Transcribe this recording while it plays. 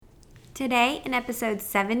Today, in episode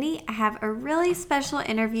 70, I have a really special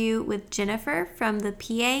interview with Jennifer from the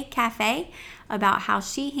PA Cafe about how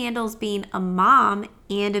she handles being a mom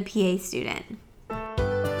and a PA student.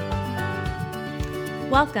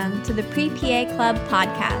 Welcome to the Pre-PA Club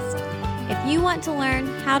podcast. If you want to learn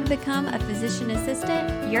how to become a physician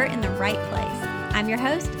assistant, you're in the right place. I'm your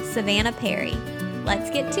host, Savannah Perry. Let's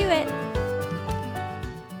get to it.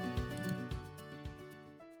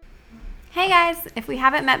 Hey guys, if we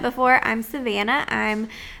haven't met before, I'm Savannah. I'm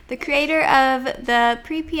the creator of the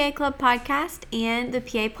Pre-PA Club podcast and the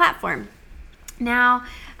PA platform. Now,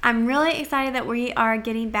 I'm really excited that we are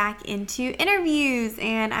getting back into interviews,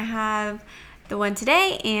 and I have the one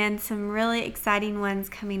today and some really exciting ones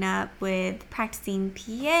coming up with practicing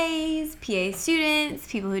PAs, PA students,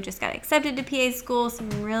 people who just got accepted to PA school,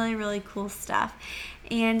 some really, really cool stuff.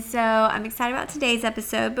 And so I'm excited about today's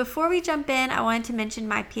episode. Before we jump in, I wanted to mention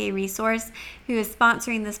my PA resource, who is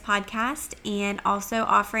sponsoring this podcast and also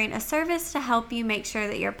offering a service to help you make sure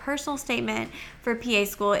that your personal statement for PA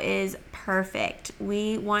school is perfect.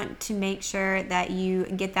 We want to make sure that you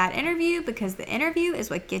get that interview because the interview is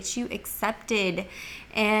what gets you accepted.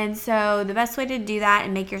 And so the best way to do that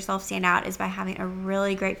and make yourself stand out is by having a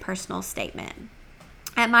really great personal statement.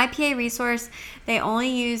 At my PA resource, they only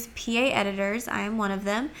use PA editors. I am one of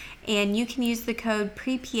them. And you can use the code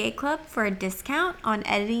PREPA Club for a discount on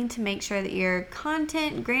editing to make sure that your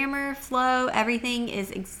content, grammar, flow, everything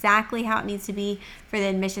is exactly how it needs to be for the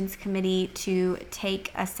admissions committee to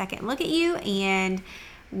take a second look at you and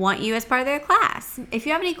want you as part of their class. If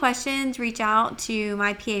you have any questions, reach out to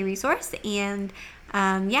my PA resource. And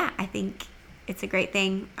I think it's a great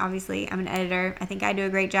thing. Obviously, I'm an editor. I think I do a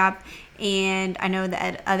great job, and I know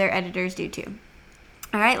that other editors do too.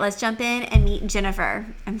 All right, let's jump in and meet Jennifer.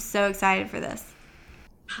 I'm so excited for this.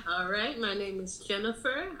 All right, my name is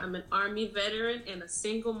Jennifer. I'm an Army veteran and a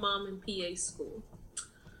single mom in PA school.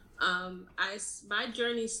 My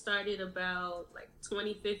journey started about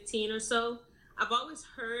 2015 or so. I've always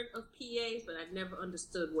heard of PAs, but I'd never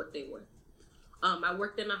understood what they were. I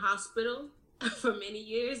worked in a hospital for many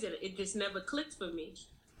years, and it just never clicked for me.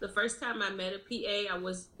 The first time I met a PA, I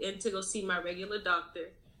was in to go see my regular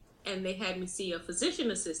doctor, and they had me see a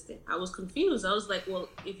physician assistant. I was confused. I was like, well,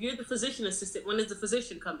 if you're the physician assistant, when does the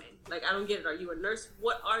physician come in? I don't get it. Are you a nurse?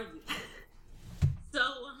 What are you? So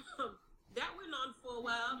that went on for a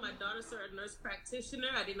while. My daughter saw a nurse practitioner.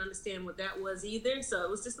 I didn't understand what that was either. So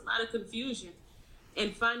it was just a lot of confusion.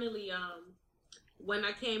 And finally, when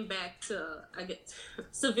I came back to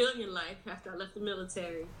civilian life after I left the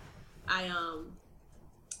military, I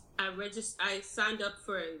signed up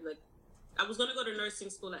for I was going to go to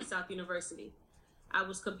nursing school at South University. I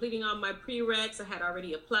was completing all my prereqs. I had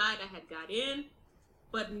already applied. I had got in,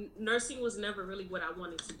 but nursing was never really what I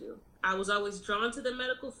wanted to do. I was always drawn to the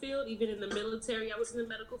medical field. Even in the military, I was in the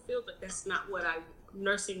medical field, but that's not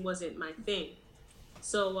nursing wasn't my thing.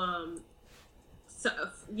 So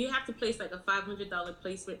you have to place a $500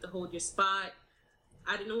 placement to hold your spot.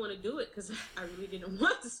 I didn't want to do it because I really didn't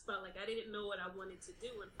want the spot. I didn't know what I wanted to do.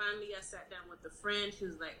 And finally, I sat down with a friend. She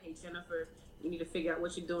was like, hey, Jennifer, you need to figure out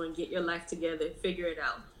what you're doing. Get your life together. Figure it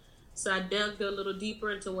out. So I delved a little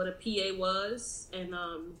deeper into what a PA was and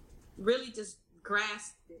really just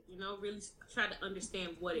grasped it, really tried to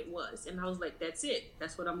understand what it was. And I was like, that's it.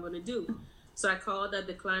 That's what I'm going to do. So I called, I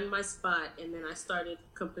declined my spot, and then I started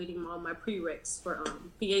completing all my prereqs for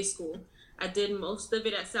PA school. I did most of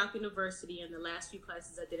it at South University, and the last few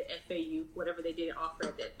classes I did at FAU, whatever they didn't offer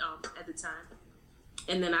at the time.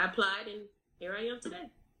 And then I applied, and here I am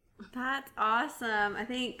today. That's awesome. I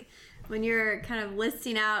think when you're kind of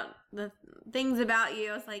listing out the things about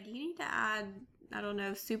you, I was like, you need to add, I don't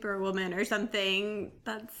know, Superwoman or something.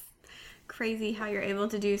 That's crazy how you're able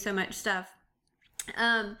to do so much stuff.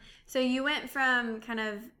 So you went from kind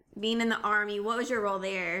of being in the Army. What was your role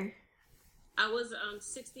there? I was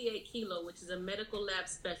 68 kilo, which is a medical lab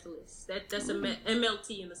specialist. That's a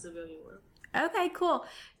MLT in the civilian world. Okay, cool.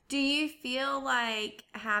 Do you feel like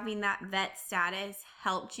having that vet status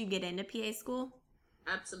helped you get into PA school?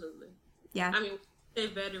 Absolutely. Yeah. I mean, they're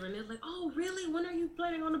veteran. They're like, oh, really? When are you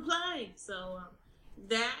planning on applying? So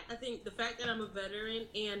I think the fact that I'm a veteran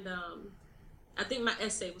and I think my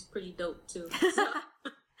essay was pretty dope too. So,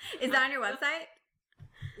 is that on your website?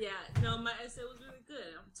 Yeah, no, my essay was really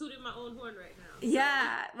good. I'm tooting my own horn right now. So.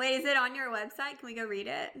 Yeah. Wait, is it on your website? Can we go read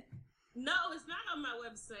it? No, it's not on my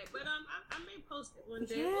website, but I may post it one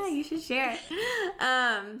day. Yeah, you should share it.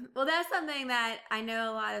 Well, that's something that I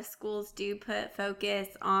know a lot of schools do put focus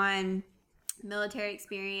on military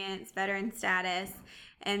experience, veteran status.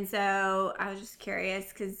 And so I was just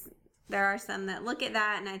curious because there are some that look at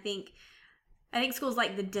that, and I think I think schools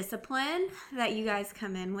like the discipline that you guys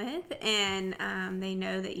come in with, and they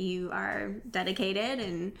know that you are dedicated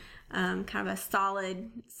and kind of a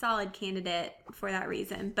solid candidate for that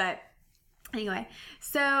reason. But anyway,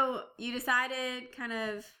 so you decided kind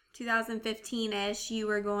of 2015-ish you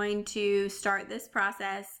were going to start this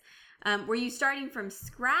process. Were you starting from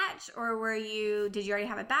scratch, or did you already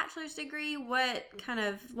have a bachelor's degree? What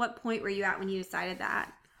point were you at when you decided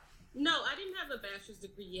that? No, I didn't have a bachelor's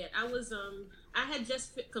degree yet. I had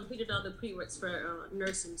just completed all the prereqs for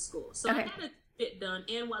nursing school. So Okay. I had a bit done.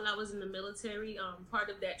 And while I was in the military, part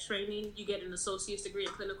of that training, you get an associate's degree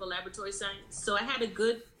in clinical laboratory science. So I had a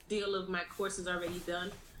good deal of my courses already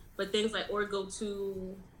done. But things like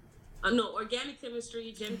organic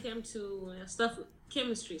chemistry, Gen Chem 2,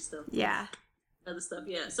 chemistry stuff. Yeah. Other stuff,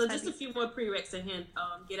 yeah. So just a few more prereqs to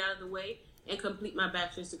get out of the way and complete my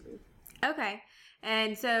bachelor's degree. Okay.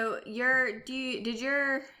 And so did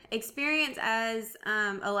your experience as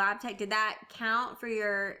a lab tech, did that count for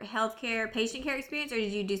your healthcare patient care experience, or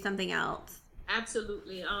did you do something else?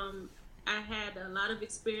 Absolutely. I had a lot of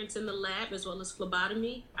experience in the lab as well as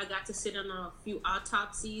phlebotomy. I got to sit on a few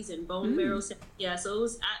autopsies and bone marrows. Yeah, so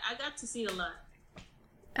I got to see a lot.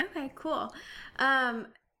 Okay, cool.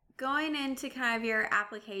 Going into kind of your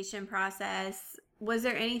application process, was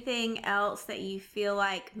there anything else that you feel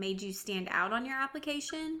like made you stand out on your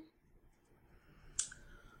application?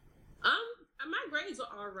 My grades were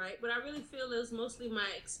all right, but I really feel it was mostly my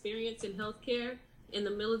experience in healthcare, in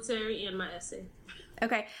the military, and my essay.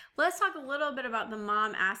 Okay, let's talk a little bit about the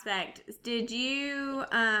mom aspect.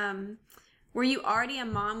 Were you already a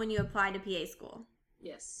mom when you applied to PA school?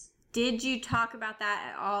 Yes. Did you talk about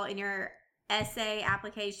that at all in your essay,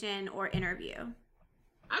 application, or interview?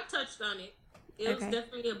 I touched on it. It was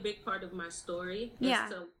definitely a big part of my story. Yeah.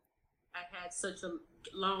 So I had such a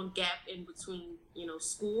long gap in between,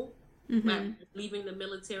 school, leaving the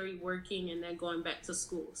military, working, and then going back to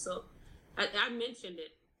school. So I mentioned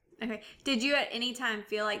it. Okay. Did you at any time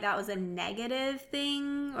feel like that was a negative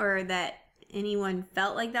thing, or that anyone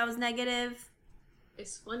felt like that was negative?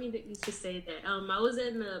 It's funny that you should say that. I was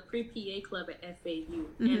in the pre-PA club at FAU,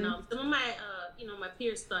 and some of my, my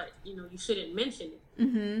peers thought, you shouldn't mention it.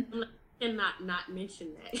 I'm like, I cannot not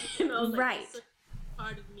mention that. Right. It's a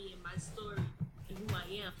part of me and my story and who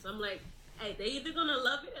I am. So I'm like, hey, they're either gonna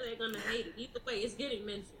love it or they're gonna hate it. Either way, it's getting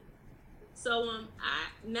mentioned. So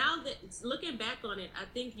now that looking back on it, I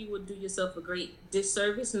think you would do yourself a great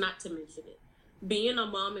disservice not to mention it. Being a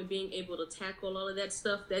mom and being able to tackle all of that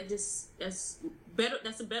stuff, that's better.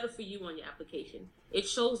 That's better for you on your application. It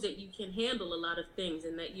shows that you can handle a lot of things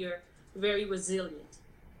and that you're very resilient.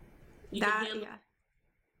 That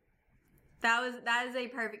is a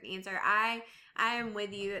perfect answer. I am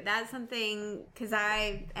with you. That's something, because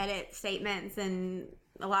I edit statements and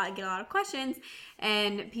get a lot of questions,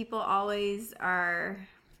 and people always are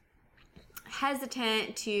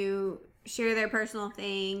hesitant to share their personal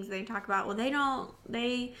things. They talk about,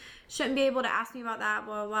 they shouldn't be able to ask me about that,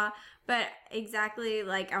 blah, blah, blah. But exactly,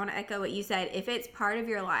 like, I want to echo what you said. If it's part of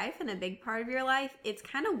your life and a big part of your life, it's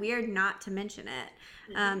kind of weird not to mention it.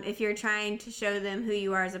 If you're trying to show them who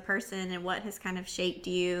you are as a person and what has kind of shaped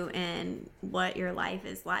you and what your life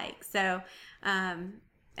is like. So, and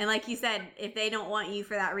like you said, if they don't want you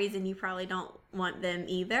for that reason, you probably don't want them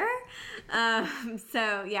either.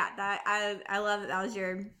 So yeah, I love that was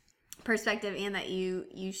your perspective and that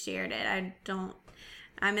you shared it.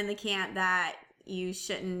 I'm in the camp that you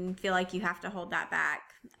shouldn't feel like you have to hold that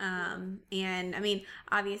back. And I mean,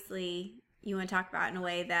 obviously you want to talk about it in a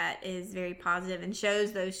way that is very positive and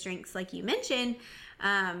shows those strengths like you mentioned,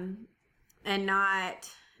 and not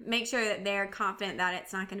make sure that they're confident that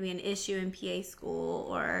it's not going to be an issue in PA school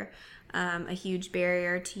or a huge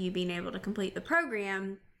barrier to you being able to complete the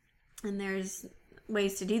program. And there's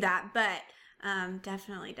ways to do that, but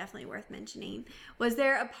definitely worth mentioning. Was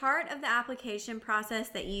there a part of the application process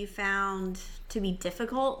that you found to be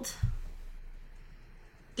difficult?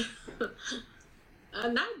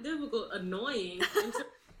 Not difficult, annoying.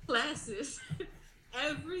 Classes.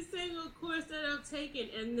 Every single course that I've taken,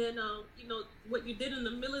 and then what you did in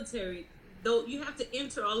the military, though you have to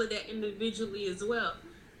enter all of that individually as well.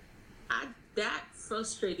 That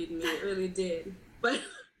frustrated me. It really did. But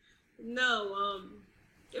no,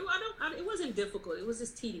 it wasn't difficult. It was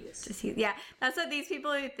just tedious. Yeah, that's what these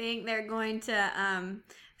people who think they're going to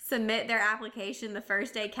submit their application the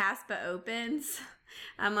first day CASPA opens.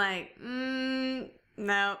 I'm like, no,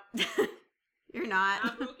 you're not.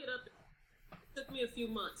 I broke it up. It took me a few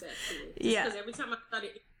months, actually. Because every time I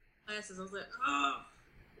started classes, I was like, oh.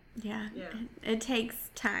 Yeah. It takes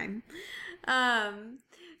time.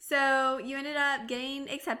 So you ended up getting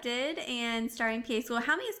accepted and starting PA school.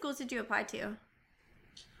 How many schools did you apply to?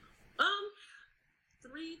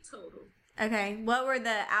 3 total. Okay. What were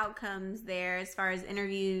the outcomes there as far as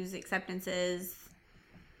interviews, acceptances?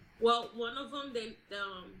 Well, one of them,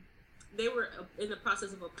 they were in the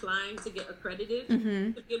process of applying to get accredited.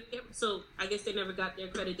 So I guess they never got their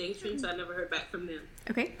accreditation, so I never heard back from them.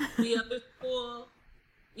 Okay. The other school,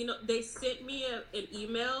 they sent me an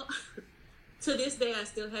email. To this day, I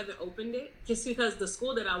still haven't opened it, just because the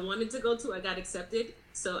school that I wanted to go to, I got accepted,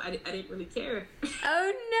 so I didn't really care.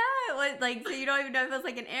 Oh no! Like, so you don't even know if it was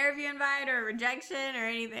like an interview invite or a rejection or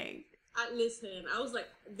anything. Listen, I was like,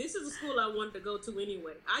 this is a school I wanted to go to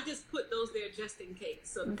anyway. I just put those there just in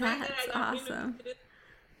case. So the fact that I got interviewed,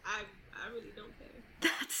 I really don't care.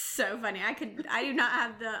 That's so funny. I do not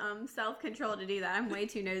have the self-control to do that. I'm way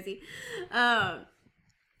too nosy.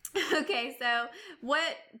 Okay, so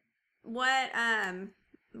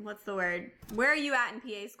what's the word? Where are you at in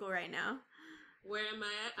PA school right now? Where am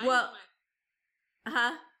I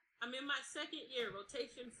at? I'm in my 2nd year,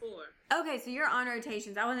 rotation 4. Okay, so you're on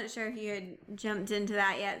rotations. I wasn't sure if you had jumped into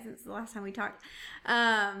that yet since the last time we talked.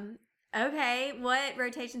 Okay, what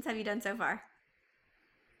rotations have you done so far?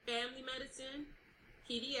 Family medicine,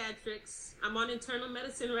 pediatrics. I'm on internal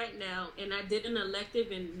medicine right now, and I did an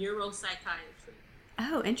elective in neuropsychiatry.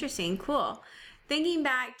 Oh, interesting. Cool. Thinking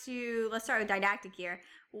back to, let's start with didactic year.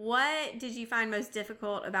 What did you find most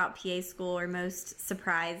difficult about PA school or most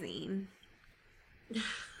surprising?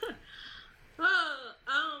 I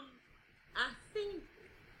think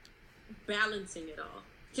balancing it all,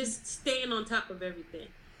 just staying on top of everything.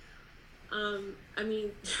 I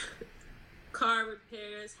mean, car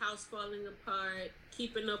repairs, house falling apart,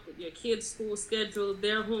 keeping up with your kids' school schedule,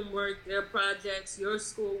 their homework, their projects, your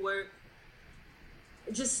schoolwork.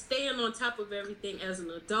 Just staying on top of everything as an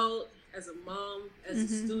adult, as a mom, as a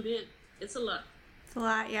student. It's a lot. It's a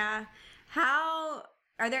lot, yeah.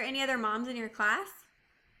 Are there any other moms in your class?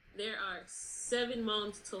 There are 7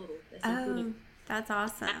 moms total. That's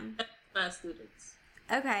awesome. 5 students.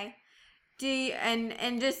 Okay.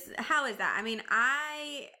 And just how is that? I mean,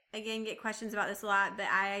 I again get questions about this a lot, but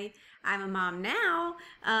I'm a mom now,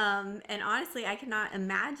 and honestly, I cannot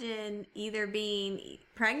imagine either being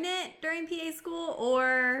pregnant during PA school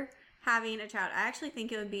or having a child. I actually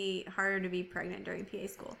think it would be harder to be pregnant during PA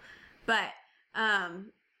school, but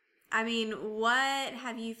I mean, what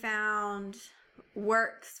have you found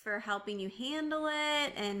works for helping you handle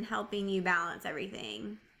it and helping you balance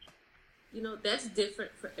everything? That's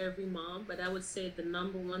different for every mom, but I would say the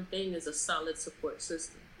number one thing is a solid support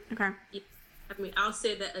system. Okay. I mean, I'll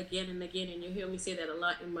say that again and again, and you'll hear me say that a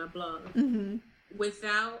lot in my blog.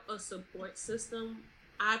 Without a support system,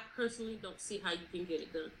 I personally don't see how you can get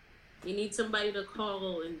it done. You need somebody to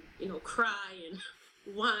call and, cry and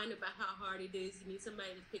whine about how hard it is. You need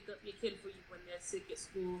somebody to pick up your kid for you when they're sick at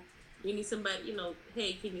school. You need somebody,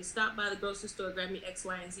 hey, can you stop by the grocery store, grab me X,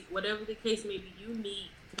 Y, and Z? Whatever the case may be, you need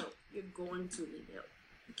help. You're going to need help.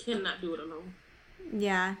 You cannot do it alone.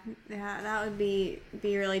 Yeah, that would be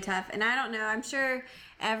really tough. And I don't know, I'm sure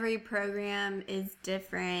every program is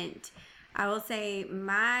different. I will say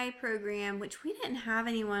my program, which we didn't have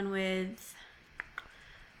anyone with,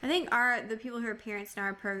 I think the people who are parents in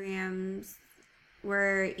our programs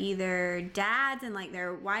were either dads and like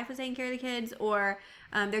their wife was taking care of the kids, or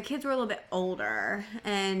their kids were a little bit older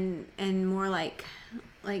and more like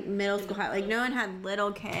middle school, like no one had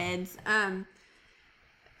little kids,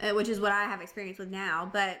 which is what I have experience with now.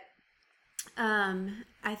 But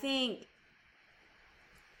I think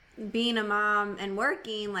being a mom and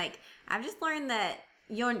working, like I've just learned that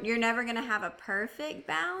you're never gonna have a perfect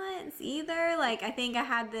balance either. Like I think I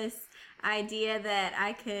had this idea that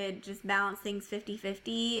I could just balance things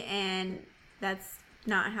 50-50, and that's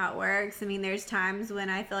not how it works. I mean, there's times when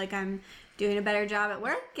I feel like I'm doing a better job at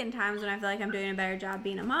work and times when I feel like I'm doing a better job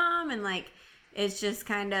being a mom, and like it's just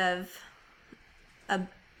kind of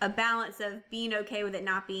a balance of being okay with it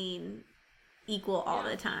not being equal all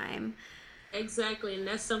the time. Exactly, and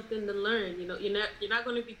that's something to learn. You're not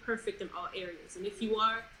going to be perfect in all areas, and if you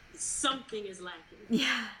are, something is lacking.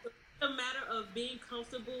 Yeah. It's a matter of being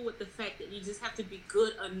comfortable with the fact that you just have to be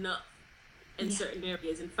good enough in certain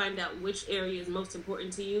areas and find out which area is most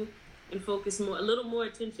important to you and focus a little more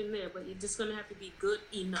attention there. But you're just going to have to be good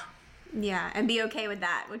enough. Yeah, and be okay with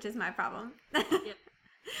that, which is my problem. Yeah.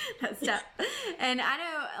 That's tough. And I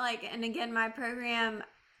know, and again, my program,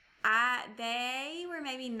 they were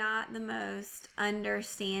maybe not the most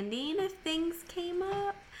understanding if things came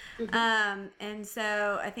up. And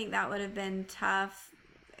so I think that would have been tough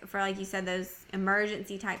for, like you said, those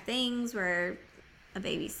emergency type things where a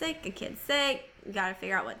baby's sick, a kid's sick, got to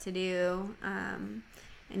figure out what to do.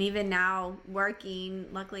 And even now working,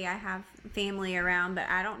 luckily I have family around, but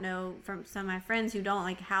I don't know from some of my friends who don't,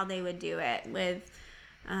 like, how they would do it with,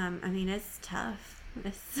 I mean, it's tough.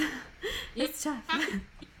 It's tough. You have to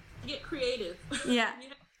get creative. Yeah. You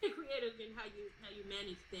have to get creative in how you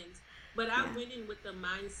manage things. But I went in with the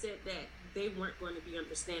mindset that they weren't going to be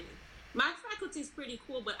understanding. My faculty's pretty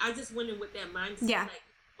cool, but I just went in with that mindset. Yeah. Like,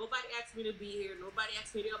 nobody asked me to be here. Nobody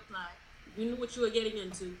asked me to apply. You knew what you were getting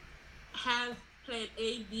into. Have plan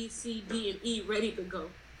A, B, C, D, and E ready to go.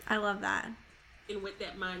 I love that. And with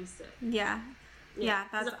that mindset. Yeah. Yeah,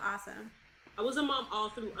 that's awesome. I was a mom all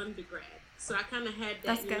through undergrad. So I kind of had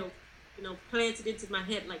that, That's you know, planted into my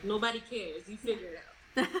head. Like, nobody cares. You figure it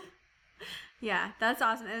out. Yeah, that's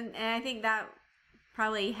awesome. And I think that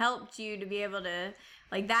probably helped you to be able to,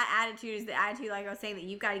 like, that attitude is the attitude, like I was saying, that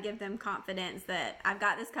you've got to give them confidence that I've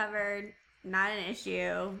got this covered, not an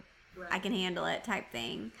issue, Right. I can handle it type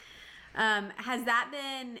thing. Has that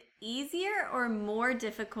been easier or more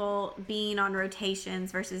difficult being on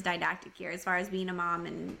rotations versus didactic year as far as being a mom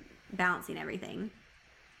and balancing everything?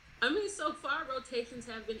 I mean, so far rotations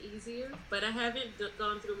have been easier, but I haven't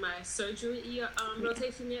gone through my surgery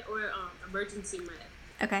rotation yet or emergency med.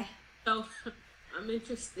 Okay. So I'm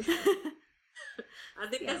interested. I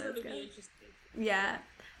think that's going to be interesting. Yeah.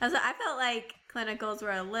 Also, I felt like clinicals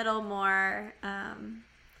were a little more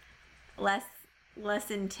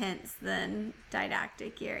less intense than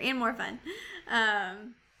didactic year and more fun.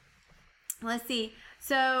 Let's see.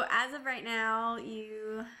 So as of right now,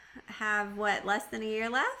 you have what, less than a year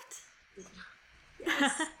left?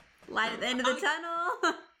 Yes. Light at the end of the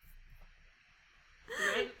tunnel.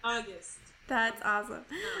 Right? August. That's awesome.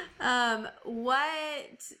 I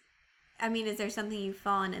mean, is there something you've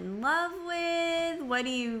fallen in love with? What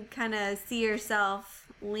do you kind of see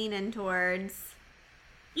yourself leaning towards?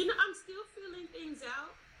 You know, I'm still feeling things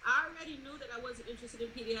out. I already knew that I wasn't interested in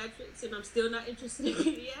pediatrics, and I'm still not interested in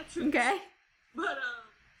pediatrics. Okay. But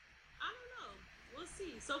I don't know. We'll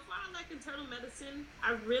see. So far, I like internal medicine.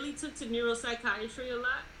 I really took to neuropsychiatry a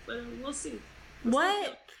lot, but we'll see.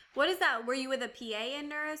 What is that? Were you with a PA in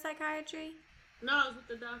neuropsychiatry? No, I was with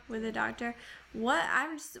the doctor. With a doctor.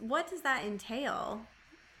 What does that entail?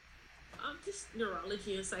 Just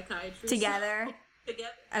neurology and psychiatry. Together? So,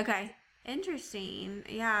 together. Okay. Interesting.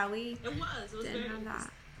 Yeah, it was didn't very have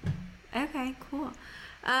that. Okay, cool.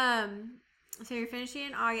 So you're finishing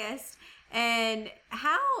in August. And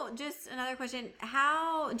just another question,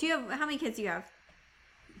 how many kids do you have?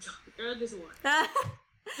 Girl, just one. That's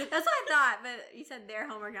what I thought, but you said their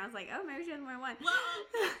homework, and I was like, oh, maybe she has more than one. Well,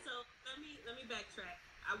 okay, so let me backtrack.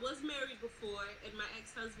 I was married before, and my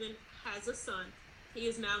ex-husband has a son. He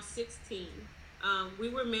is now 16. We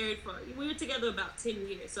were together about 10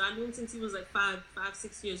 years, so I knew him since he was like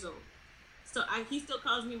 6 years old. So he still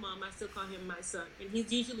calls me mom. I still call him my son, and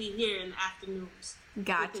he's usually here in the afternoons.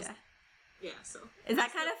 Gotcha. Yeah. So is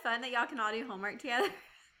that kind of fun that y'all can all do homework together?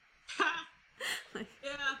 Yeah.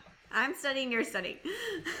 I'm studying, you're studying.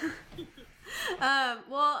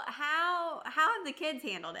 Well, how have the kids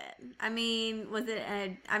handled it? I mean,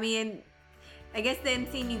 I guess them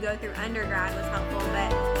seeing you go through undergrad was helpful,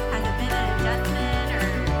 but has it been an adjustment, or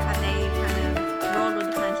have they kind of rolled with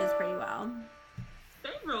the punches pretty well?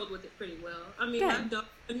 They rolled with it pretty well. I mean, my daughter,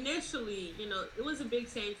 initially, it was a big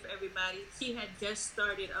change for everybody. She had just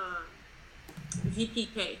started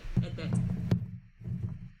VPK at that time.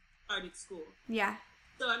 Started school. Yeah.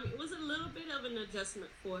 So, I mean, it was a little bit of an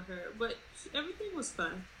adjustment for her, but everything was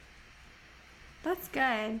fun. That's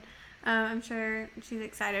good. I'm sure she's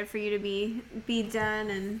excited for you to be done,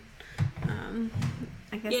 and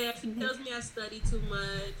I guess. Yeah, she tells me I study too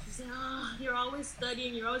much. She said, "Oh, you're always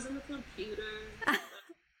studying. You're always on the computer."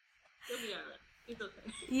 She'll be alright. It's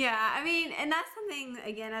okay. Yeah, I mean, and that's something,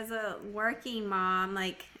 again, as a working mom,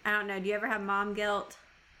 like, I don't know, do you ever have mom guilt?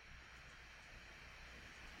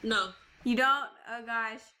 No. You don't? Oh,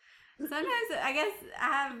 gosh. Sometimes, I guess, I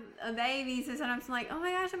have a baby, so sometimes I'm like, oh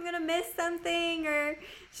my gosh, I'm going to miss something, or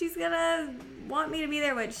she's going to want me to be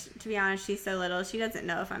there, which, to be honest, she's so little, she doesn't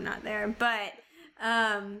know if I'm not there. But,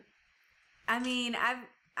 I mean,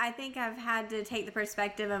 I think I've had to take the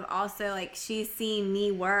perspective of also, like, she's seen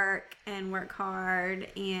me work and work hard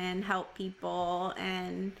and help people,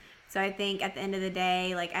 and so I think at the end of the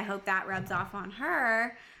day, like, I hope that rubs off on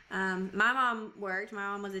her. My mom worked. My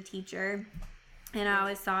mom was a teacher, and I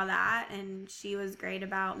always saw that, and she was great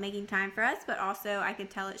about making time for us, but also I could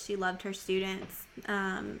tell that she loved her students,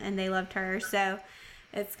 and they loved her, so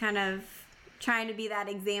it's kind of trying to be that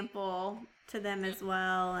example to them as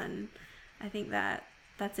well, and I think that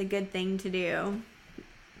that's a good thing to do.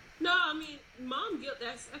 No, I mean, mom guilt,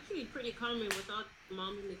 that's actually pretty common with all the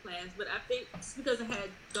moms in the class. But I think it's because I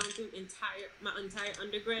had gone through my entire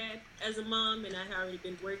undergrad as a mom and I had already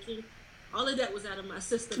been working. All of that was out of my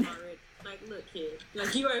system already. Like, look, kid,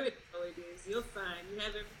 like you already know it is. You're fine. You have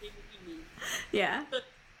everything that you need. Yeah.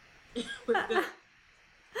 We're good.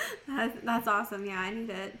 That's awesome. Yeah, I need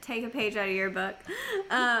to take a page out of your book.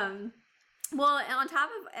 Well, on top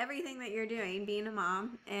of everything that you're doing, being a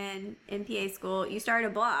mom and in PA school, you started a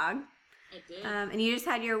blog. I did. And you just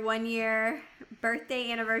had your 1 year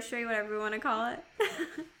birthday anniversary, whatever you want to call it.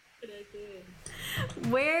 I did.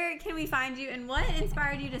 Where can we find you, and what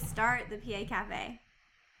inspired you to start the PA Cafe?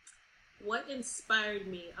 What inspired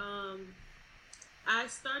me? I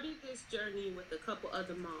started this journey with a couple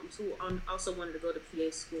other moms who also wanted to go to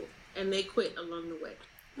PA school, and they quit along the way.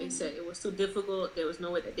 They said it was too difficult. There was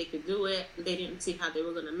no way that they could do it. They didn't see how they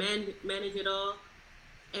were going to manage it all.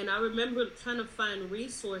 And I remember trying to find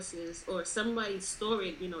resources or somebody's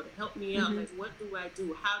story, to help me out. Like, what do I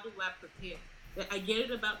do? How do I prepare? I get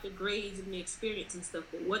it about the grades and the experience and stuff,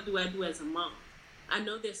 but what do I do as a mom? I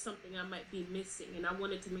know there's something I might be missing, and I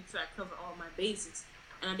wanted to make sure I cover all my bases,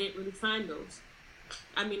 and I didn't really find those.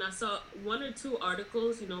 I mean, I saw one or two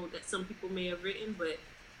articles, that some people may have written, but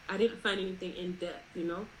I didn't find anything in depth,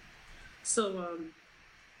 So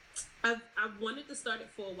I wanted to start it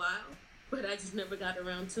for a while, but I just never got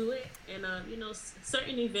around to it. And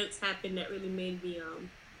certain events happened that really made me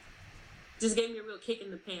just gave me a real kick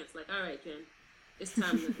in the pants. Like, all right, Jen, it's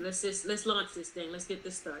time. Let's launch this thing. Let's get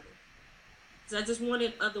this started. So I just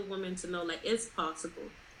wanted other women to know, like, it's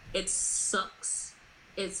possible. It sucks.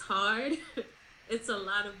 It's hard. It's a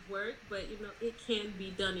lot of work, but it can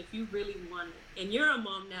be done if you really want it. And you're a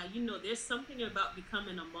mom now, there's something about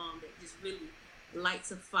becoming a mom that just really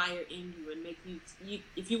lights a fire in you and make you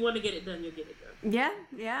if you want to get it done, you'll get it done.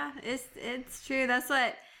 Yeah, it's true. That's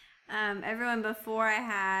what everyone before I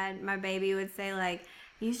had my baby would say, like,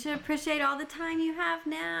 you should appreciate all the time you have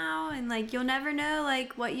now, and like you'll never know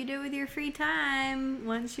like what you do with your free time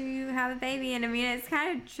once you have a baby. And I mean, it's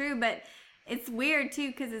kind of true, but it's weird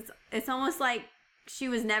too, because it's almost like she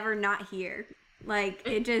was never not here. Like,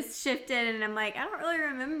 it just shifted, and I'm like, I don't really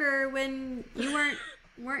remember when you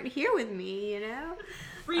weren't here with me,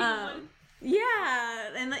 Yeah,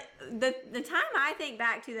 and like the time I think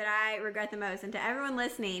back to that I regret the most, and to everyone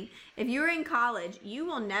listening, if you were in college, you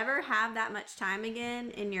will never have that much time again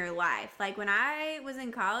in your life. Like, when I was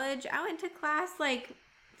in college, I went to class like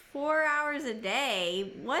 4 hours a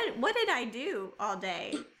day. What did I do all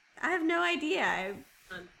day? I have no idea.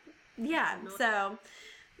 So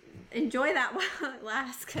enjoy that while it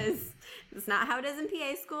lasts, because it's not how it is in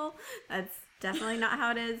PA school. That's definitely not how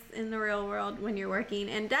it is in the real world when you're working,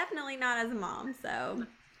 and definitely not as a mom. So,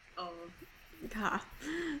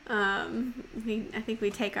 I think we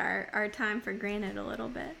take our time for granted a little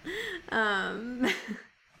bit.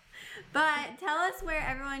 But tell us where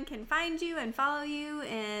everyone can find you and follow you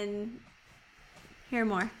and hear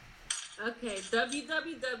more. Okay,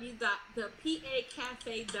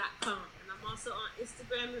 www.thepacafe.com. And I'm also on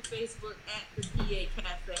Instagram and Facebook at the PA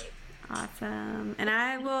Cafe. Awesome. And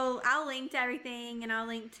I'll link to everything, and I'll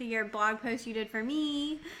link to your blog post you did for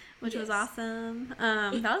me, which was awesome.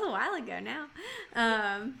 That was a while ago now.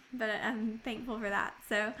 But I'm thankful for that.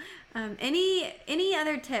 So, any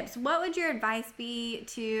other tips? What would your advice be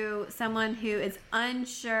to someone who is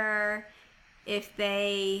unsure if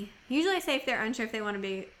they're unsure if they want to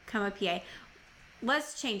become a PA?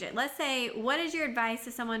 Let's change it. Let's say, what is your advice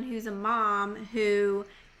to someone who's a mom who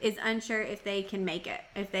is unsure if they can make it,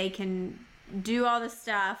 if they can do all the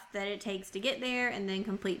stuff that it takes to get there and then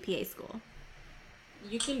complete PA school?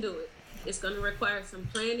 You can do it. It's going to require some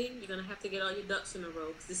planning. You're going to have to get all your ducks in a row,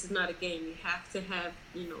 because this is not a game. You have to have,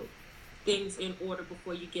 things in order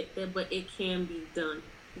before you get there, but it can be done.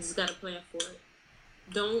 You just got to plan for it.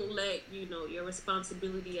 Don't let, your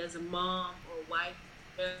responsibility as a mom or wife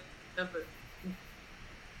ever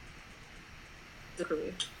the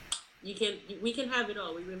career. We can have it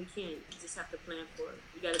all. We really can. You just have to plan for it.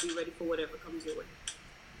 You got to be ready for whatever comes your way.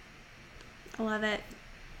 I love it.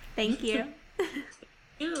 Thank you. Thank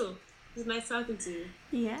you. It was nice talking to you.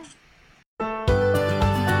 Yeah.